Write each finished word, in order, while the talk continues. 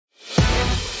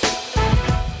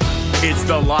It's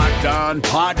the Locked On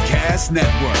Podcast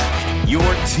Network, your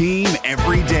team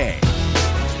every day.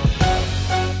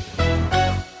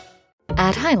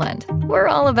 At Highland, we're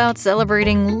all about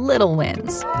celebrating little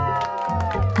wins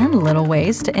and little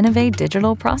ways to innovate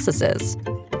digital processes.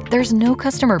 There's no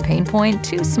customer pain point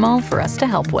too small for us to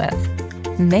help with.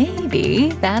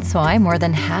 Maybe that's why more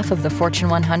than half of the Fortune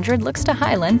 100 looks to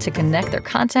Highland to connect their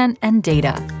content and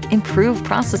data, improve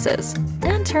processes,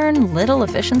 and turn little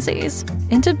efficiencies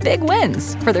into big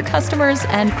wins for their customers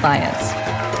and clients.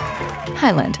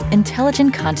 Highland,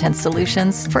 intelligent content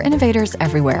solutions for innovators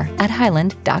everywhere at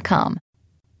highland.com.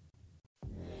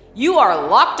 You are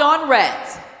Locked On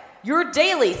Reds, your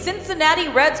daily Cincinnati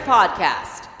Reds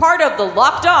podcast, part of the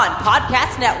Locked On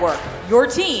Podcast Network, your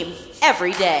team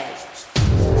every day.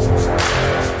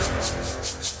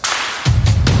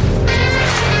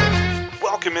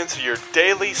 Welcome into your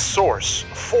daily source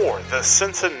for the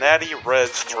Cincinnati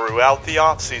Reds throughout the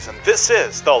offseason. This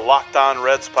is the Locked On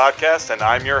Reds podcast, and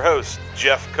I'm your host,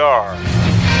 Jeff Carr.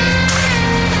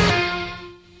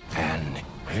 And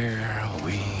here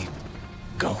we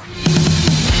go.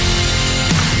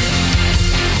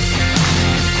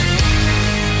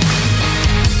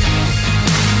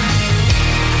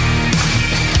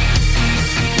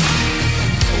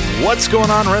 What's going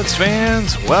on, Reds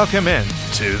fans? Welcome in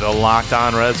to the Locked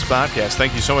On Reds podcast.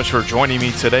 Thank you so much for joining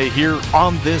me today here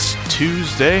on this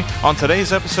Tuesday. On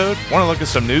today's episode, I want to look at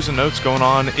some news and notes going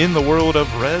on in the world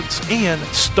of Reds and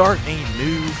start a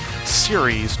new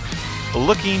series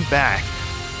looking back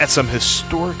at some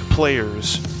historic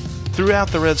players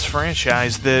throughout the Reds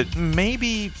franchise that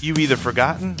maybe you either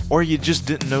forgotten or you just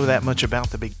didn't know that much about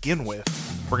to begin with.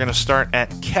 We're going to start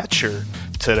at catcher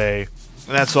today.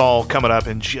 That's all coming up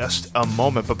in just a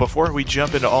moment. But before we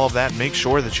jump into all of that, make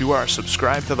sure that you are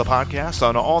subscribed to the podcast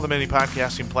on all the many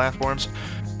podcasting platforms.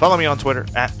 Follow me on Twitter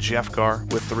at Jeff Carr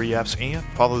with 3 Fs, and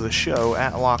follow the show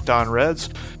at Locked On Reds,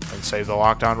 and save the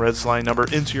Locked On Reds line number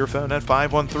into your phone at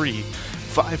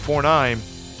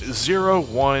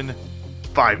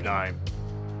 513-549-0159.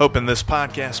 Hoping this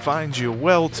podcast finds you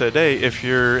well today. If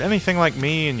you're anything like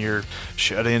me and you're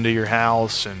shut into your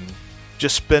house and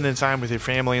just spending time with your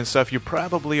family and stuff, you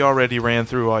probably already ran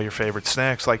through all your favorite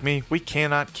snacks. Like me, we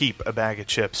cannot keep a bag of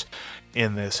chips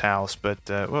in this house, but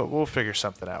we'll figure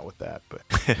something out with that. But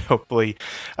hopefully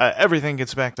everything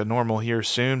gets back to normal here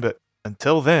soon. But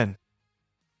until then,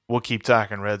 we'll keep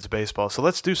talking Reds baseball. So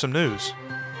let's do some news.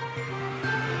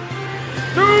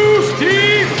 News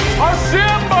team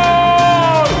assemble!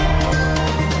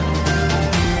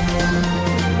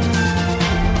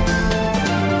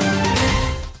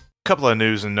 Couple of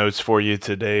news and notes for you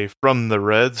today from the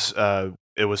Reds.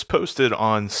 It was posted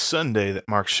on Sunday that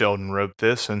Mark Sheldon wrote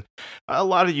this, and a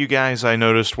lot of you guys I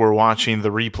noticed were watching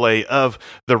the replay of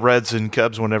the Reds and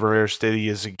Cubs whenever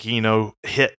Aristides Aquino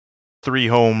hit 3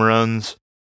 home runs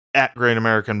at Great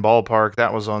American Ballpark.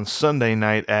 That was on Sunday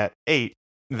night at 8.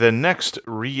 The next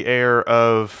re-air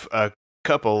of a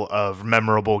couple of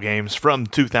memorable games from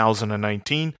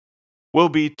 2019 will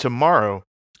be tomorrow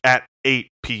at 8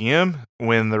 p.m.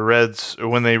 when they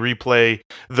replay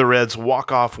the Reds'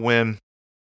 walk-off win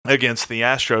against the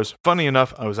Astros. Funny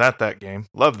enough, I was at that game.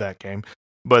 Loved that game.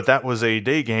 But that was a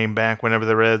day game back whenever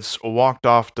the Reds walked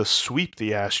off to sweep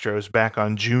the Astros back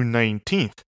on June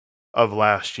 19th of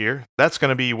last year. That's going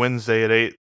to be Wednesday at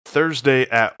 8. Thursday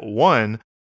at 1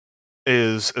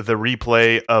 is the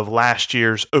replay of last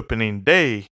year's opening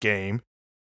day game.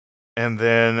 And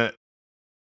then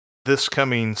this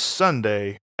coming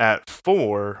Sunday at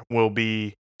 4 will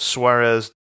be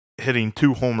Suarez hitting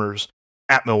 2 homers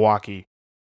at Milwaukee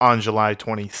on July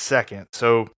 22nd.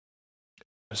 So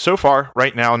far,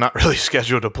 right now, not really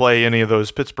scheduled to play any of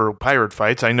those Pittsburgh Pirate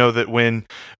fights. I know that when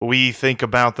we think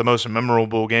about the most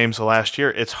memorable games of last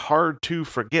year, it's hard to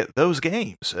forget those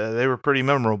games. They were pretty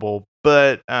memorable,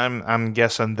 but I'm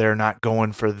guessing they're not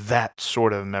going for that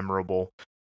sort of memorable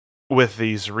with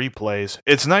these replays.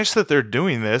 It's nice that they're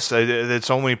doing this. It's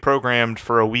only programmed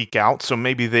for a week out, so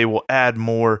maybe they will add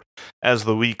more as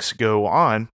the weeks go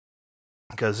on,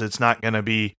 because it's not going to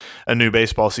be a new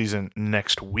baseball season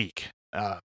next week,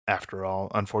 after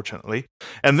all, unfortunately.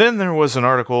 And then there was an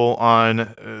article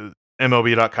on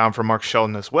MLB.com from Mark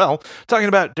Sheldon as well, talking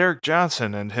about Derek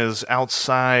Johnson and his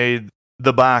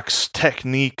outside-the-box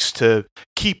techniques to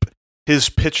keep his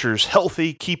pitchers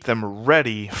healthy, keep them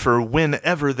ready for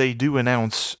whenever they do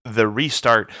announce the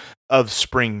restart of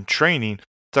spring training.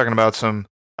 Talking about some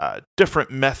different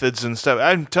methods and stuff.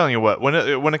 I'm telling you what,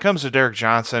 when it comes to Derek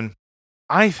Johnson,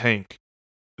 I think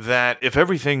that if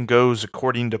everything goes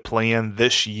according to plan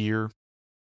this year,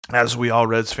 as we all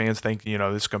Reds fans think, this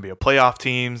is going to be a playoff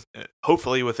team,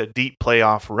 hopefully with a deep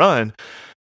playoff run.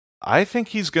 I think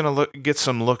he's going to get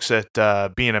some looks at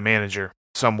being a manager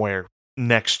somewhere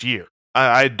next year.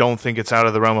 I don't think it's out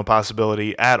of the realm of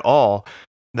possibility at all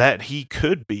that he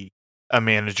could be a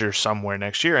manager somewhere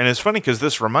next year. And it's funny because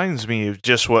this reminds me of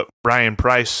just what Brian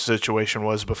Price's situation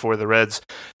was before the Reds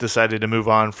decided to move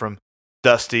on from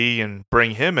Dusty and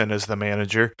bring him in as the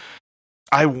manager.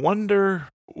 I wonder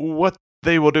what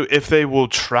they will do, if they will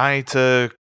try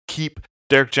to keep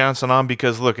Derek Johnson on,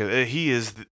 because look, he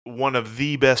is one of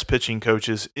the best pitching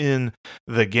coaches in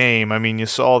the game. I mean, you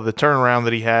saw the turnaround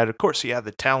that he had. Of course, he had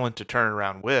the talent to turn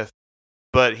around with,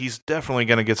 but he's definitely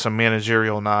going to get some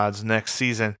managerial nods next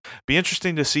season. Be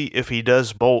interesting to see if he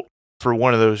does bolt for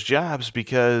one of those jobs,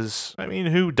 because, I mean,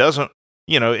 who doesn't,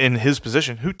 in his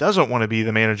position, who doesn't want to be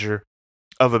the manager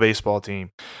of a baseball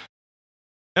team?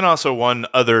 And also one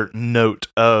other note,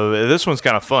 this one's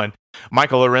kind of fun.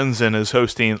 Michael Lorenzen is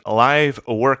hosting live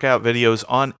workout videos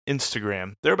on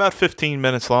Instagram. They're about 15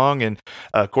 minutes long, and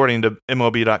according to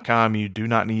MLB.com, you do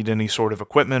not need any sort of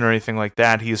equipment or anything like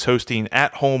that. He is hosting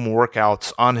at-home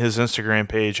workouts on his Instagram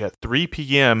page at 3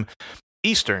 p.m.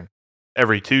 Eastern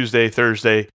every Tuesday,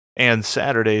 Thursday, and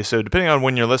Saturday. So depending on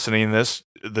when you're listening to this,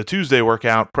 the Tuesday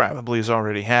workout probably has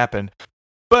already happened.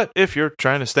 But if you're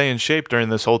trying to stay in shape during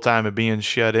this whole time of being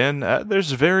shut in,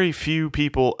 there's very few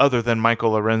people other than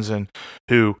Michael Lorenzen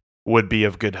who would be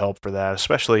of good help for that.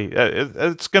 Especially,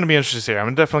 it's going to be interesting to see.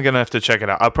 I'm definitely going to have to check it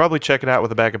out. I'll probably check it out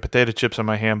with a bag of potato chips in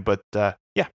my hand, but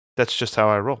yeah, that's just how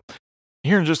I roll.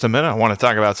 Here in just a minute, I want to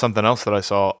talk about something else that I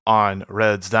saw on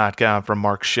Reds.com from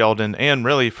Mark Sheldon and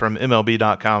really from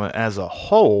MLB.com as a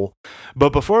whole. But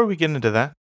before we get into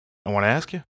that, I want to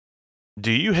ask you,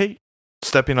 do you hate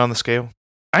stepping on the scale?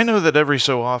 I know that every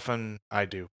so often I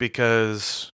do,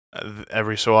 because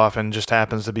every so often just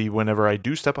happens to be whenever I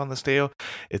do step on the scale,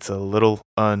 it's a little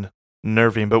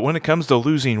unnerving. But when it comes to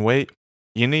losing weight,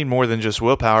 you need more than just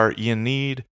willpower. You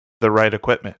need the right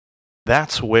equipment.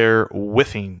 That's where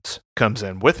Withings comes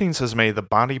in. Withings has made the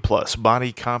Body Plus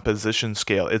Body Composition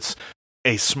Scale. It's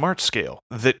a smart scale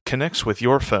that connects with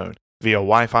your phone via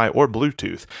Wi-Fi or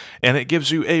Bluetooth, and it gives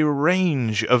you a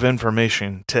range of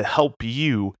information to help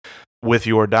you with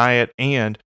your diet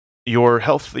and your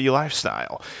healthy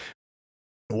lifestyle.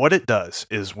 What it does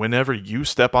is whenever you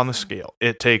step on the scale,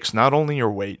 it takes not only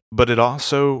your weight, but it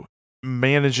also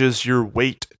manages your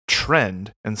weight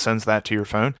trend and sends that to your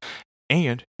phone,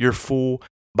 and your full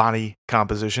body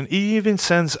composition. It even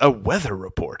sends a weather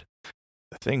report.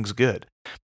 The thing's good.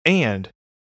 And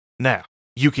now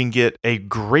you can get a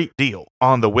great deal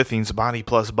on the Withings Body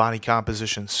Plus Body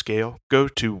Composition Scale. Go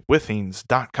to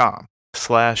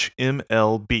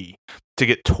withings.com/MLB to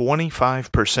get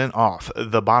 25% off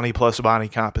the Body Plus Body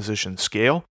Composition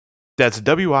Scale. That's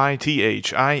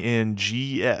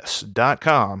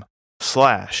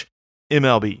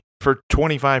withings.com/MLB for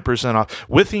 25% off.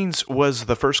 Withings was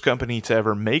the first company to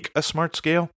ever make a smart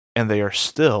scale, and they are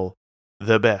still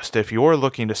the best. If you're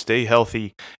looking to stay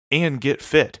healthy and get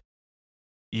fit,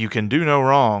 you can do no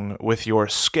wrong with your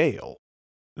scale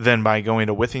than by going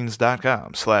to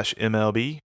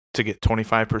withings.com/MLB to get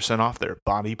 25% off their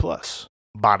Body Plus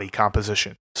Body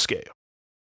Composition Scale.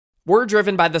 We're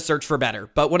driven by the search for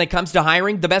better, but when it comes to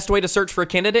hiring, the best way to search for a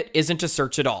candidate isn't to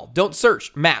search at all. Don't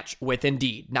search, match with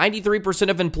Indeed.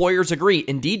 93% of employers agree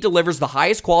Indeed delivers the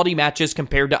highest quality matches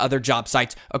compared to other job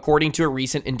sites, according to a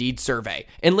recent Indeed survey.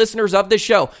 And listeners of this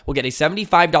show will get a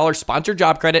 $75 sponsored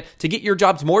job credit to get your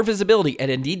jobs more visibility at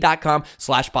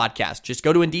Indeed.com/podcast. Just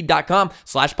go to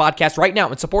Indeed.com/podcast right now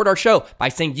and support our show by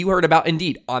saying you heard about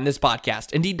Indeed on this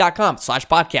podcast.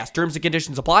 Indeed.com/podcast. Terms and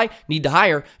conditions apply. Need to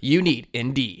hire? You need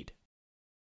Indeed.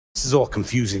 This is all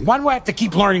confusing. Why do I have to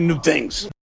keep learning new things?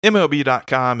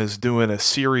 MLB.com is doing a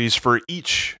series for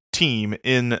each team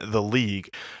in the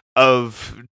league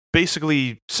of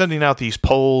basically sending out these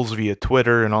polls via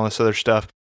Twitter and all this other stuff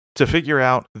to figure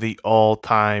out the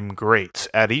all-time greats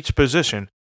at each position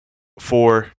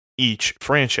for each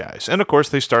franchise. And of course,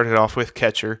 they started off with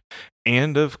catcher.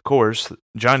 And of course,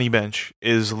 Johnny Bench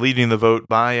is leading the vote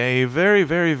by a very,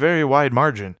 very, very wide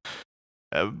margin.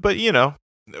 But, you know,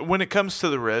 when it comes to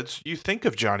the Reds, you think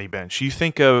of Johnny Bench.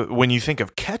 When you think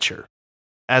of catcher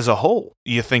as a whole,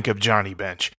 you think of Johnny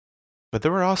Bench. But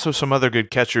there were also some other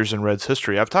good catchers in Reds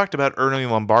history. I've talked about Ernie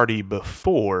Lombardi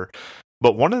before,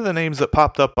 but one of the names that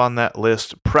popped up on that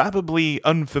list, probably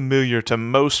unfamiliar to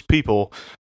most people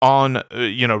on,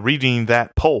 reading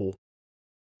that poll,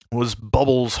 was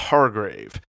Bubbles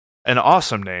Hargrave. An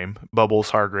awesome name, Bubbles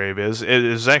Hargrave is. It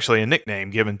is actually a nickname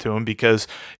given to him because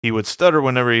he would stutter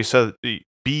whenever he said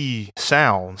B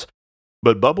sounds.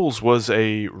 but Bubbles was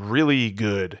a really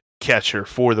good catcher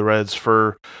for the Reds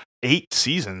for 8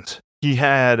 seasons. He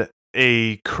had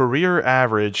a career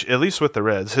average, at least with the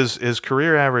Reds, his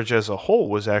career average as a whole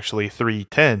was actually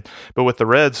 310, but with the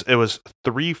Reds it was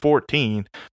 314,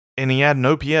 and he had an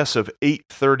OPS of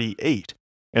 838.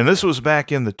 And this was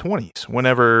back in the 20s,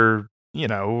 whenever,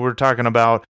 we're talking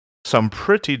about some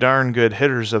pretty darn good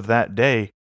hitters of that day.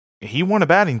 He won a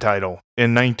batting title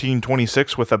in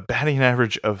 1926 with a batting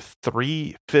average of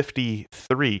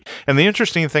 353. And the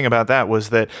interesting thing about that was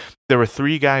that there were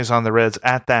 3 guys on the Reds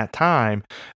at that time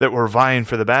that were vying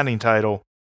for the batting title,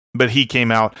 but he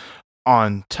came out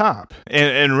on top.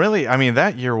 And really, I mean,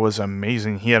 that year was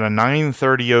amazing. He had a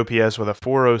 930 OPS with a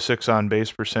 406 on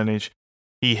base percentage.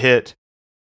 He hit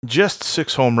just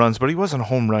 6 home runs, but he wasn't a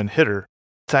home run hitter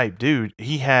type dude.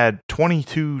 He had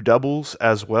 22 doubles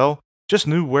as well. Just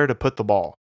knew where to put the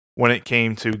ball when it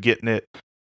came to getting it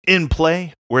in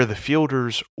play where the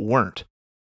fielders weren't.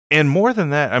 And more than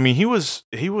that, I mean, he was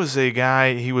a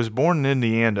guy, he was born in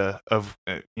Indiana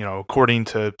according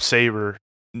to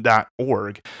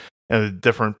saber.org and the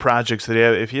different projects that he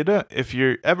had. If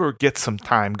you ever get some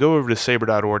time, go over to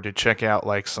saber.org to check out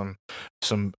like some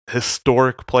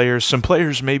historic players, some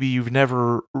players maybe you've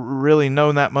never really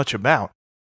known that much about,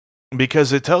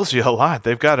 because it tells you a lot.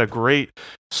 They've got a great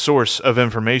source of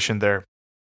information there.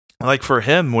 Like for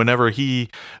him,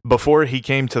 before he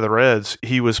came to the Reds,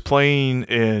 he was playing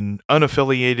in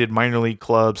unaffiliated minor league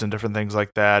clubs and different things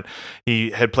like that. He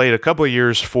had played a couple of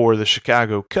years for the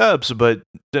Chicago Cubs, but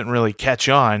didn't really catch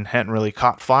on, hadn't really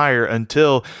caught fire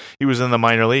until he was in the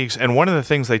minor leagues. And one of the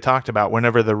things they talked about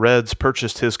whenever the Reds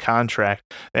purchased his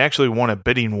contract, they actually won a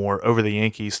bidding war over the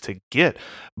Yankees to get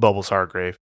Bubbles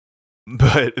Hargrave.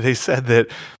 But they said that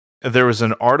there was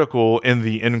an article in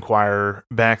the Inquirer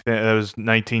back then, it was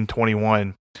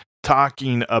 1921,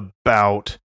 talking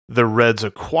about the Reds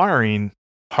acquiring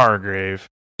Hargrave.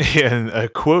 And a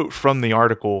quote from the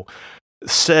article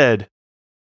said,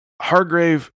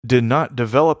 "Hargrave did not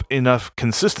develop enough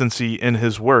consistency in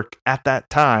his work at that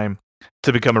time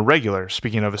to become a regular,"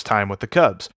 speaking of his time with the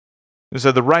Cubs. It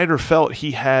said the writer felt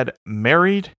he had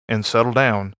married and settled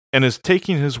down and is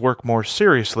taking his work more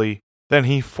seriously than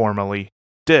he formerly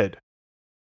did.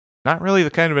 Not really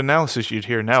the kind of analysis you'd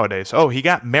hear nowadays. Oh, he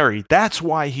got married. That's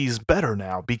why he's better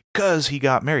now, because he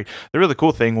got married. The really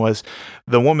cool thing was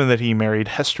the woman that he married,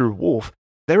 Hester Wolf,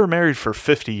 they were married for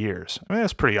 50 years. I mean,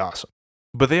 that's pretty awesome.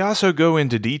 But they also go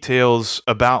into details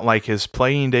about like his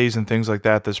playing days and things like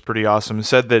that. That's pretty awesome. It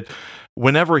said that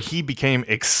whenever he became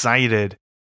excited,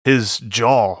 his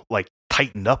jaw like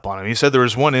tightened up on him. He said there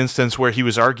was one instance where he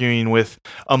was arguing with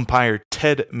umpire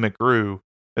Ted McGrew.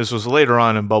 This was later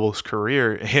on in Bubbles'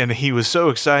 career, and he was so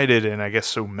excited and I guess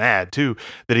so mad too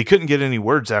that he couldn't get any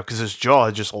words out because his jaw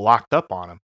had just locked up on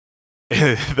him.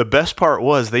 The best part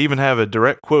was they even have a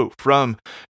direct quote from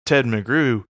Ted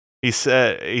McGrew. He's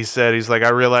like, I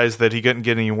realized that he couldn't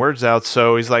get any words out,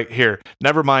 so he's like, here,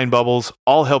 never mind, Bubbles,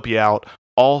 I'll help you out.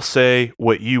 I'll say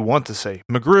what you want to say.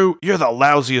 McGrew, you're the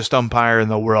lousiest umpire in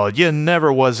the world. You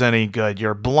never was any good.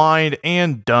 You're blind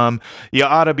and dumb. You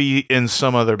ought to be in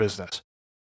some other business.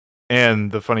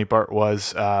 And the funny part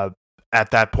was,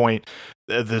 at that point,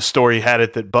 the story had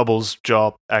it that Bubbles'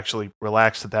 jaw actually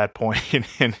relaxed at that point,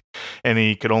 and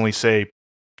he could only say,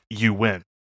 you win,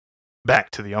 back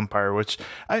to the umpire, which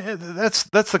that's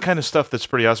the kind of stuff that's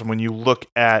pretty awesome when you look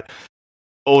at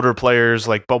older players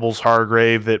like Bubbles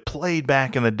Hargrave that played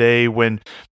back in the day when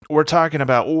we're talking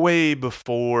about way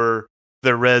before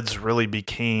the Reds really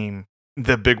became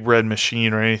the Big Red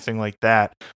Machine or anything like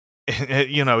that.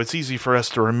 You know, it's easy for us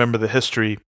to remember the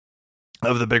history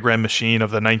of the Big Red Machine,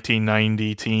 of the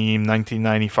 1990 team,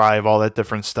 1995, all that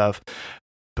different stuff.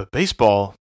 But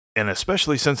baseball, and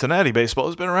especially Cincinnati baseball,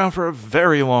 has been around for a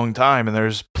very long time, and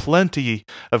there's plenty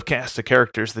of cast of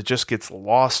characters that just gets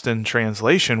lost in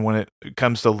translation when it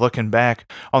comes to looking back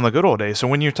on the good old days. So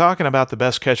when you're talking about the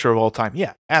best catcher of all time,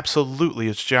 yeah, absolutely,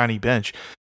 it's Johnny Bench.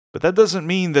 But that doesn't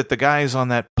mean that the guys on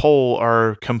that poll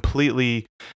are completely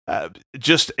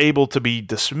just able to be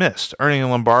dismissed. Ernie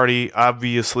Lombardi,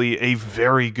 obviously a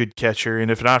very good catcher,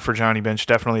 and if not for Johnny Bench,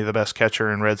 definitely the best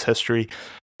catcher in Reds history.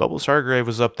 Bubbles Hargrave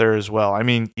was up there as well. I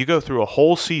mean, you go through a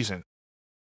whole season,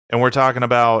 and we're talking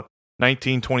about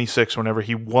 1926, whenever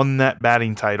he won that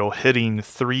batting title, hitting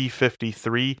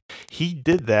 .353. He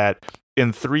did that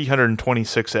in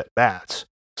 326 at-bats.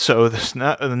 So there's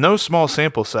no small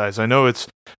sample size. I know it's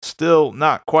still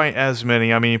not quite as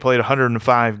many. I mean, he played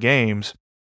 105 games,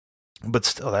 but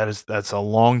still, that's a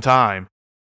long time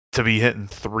to be hitting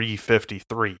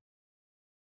 .353.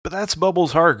 But that's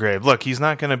Bubbles Hargrave. Look, he's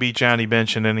not going to beat Johnny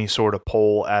Bench in any sort of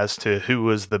poll as to who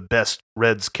was the best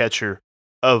Reds catcher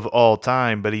of all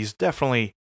time, but he's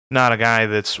definitely not a guy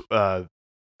that's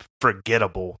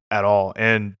forgettable at all.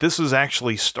 And this is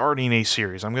actually starting a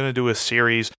series. I'm going to do a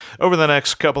series over the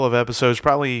next couple of episodes,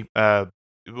 probably.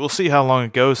 We'll see how long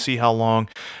it goes, see how long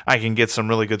I can get some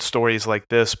really good stories like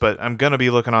this, but I'm going to be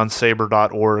looking on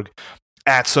saber.org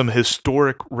at some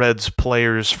historic Reds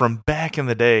players from back in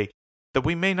the day that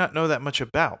we may not know that much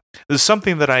about. This is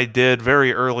something that I did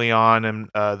very early on in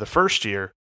the first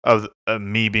year of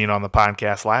me being on the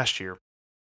podcast last year.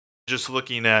 Just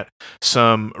looking at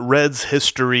some Reds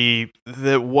history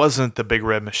that wasn't the Big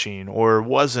Red Machine or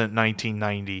wasn't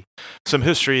 1990. Some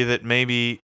history that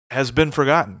maybe has been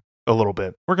forgotten a little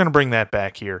bit. We're going to bring that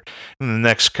back here in the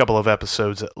next couple of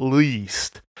episodes at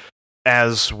least,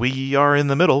 as we are in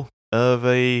the middle of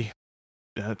a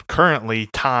currently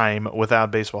time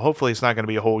without baseball. Hopefully it's not going to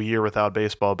be a whole year without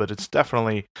baseball, but it's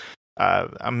definitely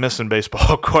I'm missing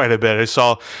baseball quite a bit. I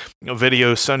saw a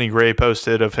video Sonny Gray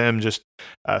posted of him just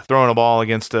throwing a ball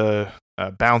against a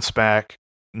bounce back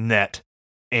net,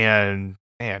 and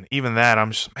man, even that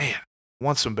I'm just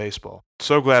want some baseball.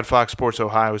 So glad Fox Sports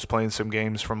Ohio was playing some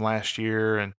games from last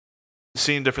year and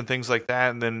seeing different things like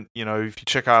that. And then, if you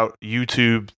check out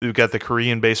YouTube, we've got the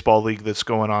Korean Baseball League that's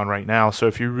going on right now. So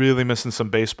if you're really missing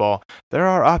some baseball, there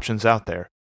are options out there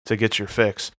to get your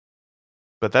fix.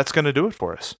 But that's going to do it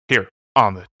for us here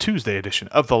on the Tuesday edition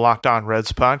of the Locked On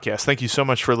Reds podcast. Thank you so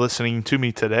much for listening to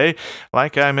me today.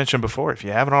 Like I mentioned before, if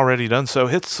you haven't already done so,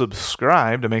 hit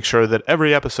subscribe to make sure that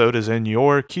every episode is in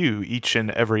your queue each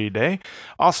and every day.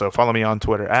 Also, follow me on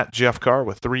Twitter at Jeff Carr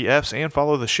with 3 Fs, and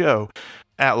follow the show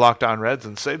at Locked On Reds,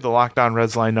 and save the Locked On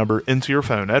Reds line number into your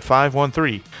phone at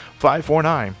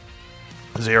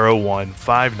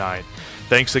 513-549-0159.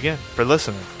 Thanks again for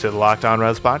listening to the Locked On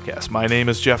Reds podcast. My name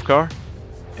is Jeff Carr,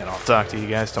 and I'll talk to you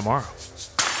guys tomorrow.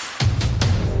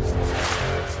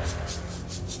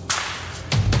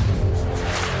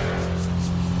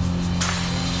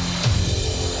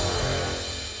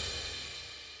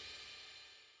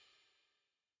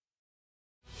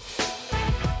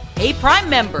 Hey, Prime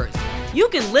members, you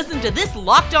can listen to this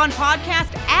Locked On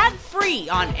podcast ad-free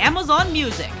on Amazon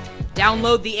Music.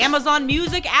 Download the Amazon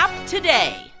Music app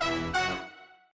today.